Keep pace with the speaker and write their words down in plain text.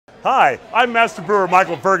Hi, I'm Master Brewer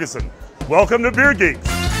Michael Ferguson. Welcome to Beer Geeks.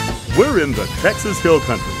 We're in the Texas Hill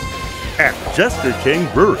Country at Jester King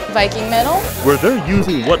Brewery, Viking Middle, where they're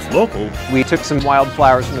using what's local We took some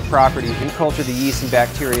wildflowers from the property and cultured the yeast and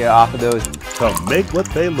bacteria off of those. to make what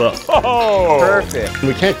they love. Oh, Perfect.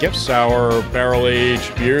 We can't get sour,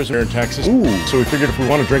 barrel-aged beers here in Texas. So we figured if we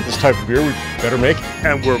want to drink this type of beer, we better make it.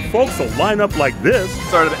 And where folks will line up like this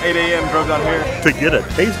Started at 8 a.m., drove down here. to get a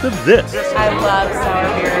taste of this. I love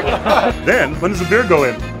sour beer. Then, when does the beer go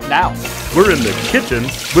in? Now. We're in the kitchen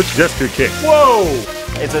with Jester King. Whoa!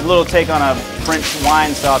 It's a little take on a French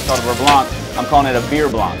wine style called a Blanc. I'm calling it a beer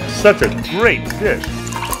blanc. Such a great dish.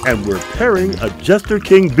 And we're pairing a Jester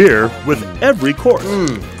King beer with every course.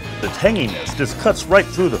 The tanginess just cuts right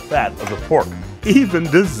through the fat of the pork. Even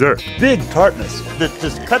dessert. Big tartness that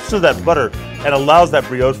just cuts through that butter and allows that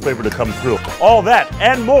brioche flavor to come through. All that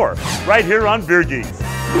and more right here on Beer Geeks.